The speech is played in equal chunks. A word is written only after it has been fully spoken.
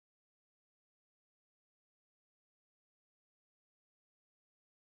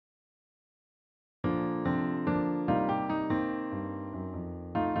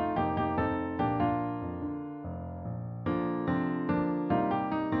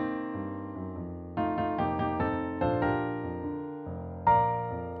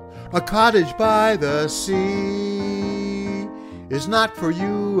A cottage by the sea is not for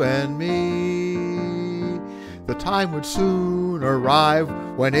you and me. The time would soon arrive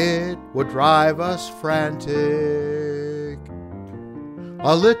when it would drive us frantic.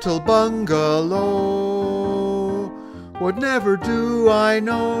 A little bungalow would never do, I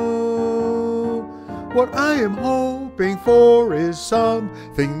know. What I am hoping for is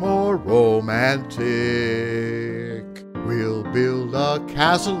something more romantic. We'll build a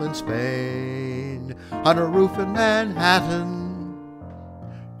castle in Spain on a roof in Manhattan,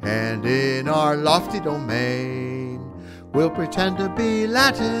 and in our lofty domain we'll pretend to be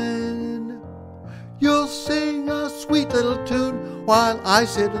Latin. You'll sing a sweet little tune while I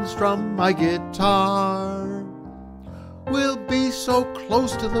sit and strum my guitar. We'll be so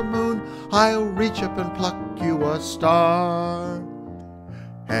close to the moon I'll reach up and pluck you a star.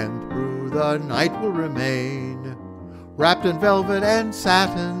 And through the night we'll remain wrapped in velvet and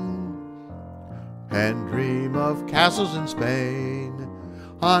satin, and dream of castles in Spain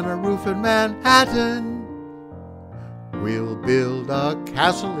on a roof in Manhattan. We'll build a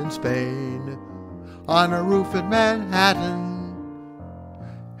castle in Spain on a roof in Manhattan,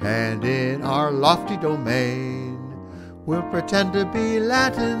 and in our lofty domain we'll pretend to be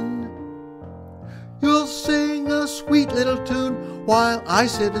Latin. You'll sing a sweet little tune while I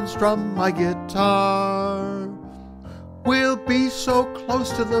sit and strum my guitar. We'll be so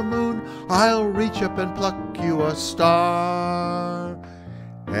close to the moon I'll reach up and pluck you a star.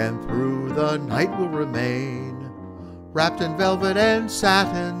 And through the night we'll remain wrapped in velvet and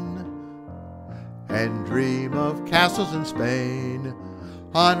satin, and dream of castles in Spain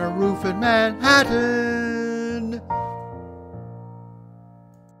on a roof in Manhattan.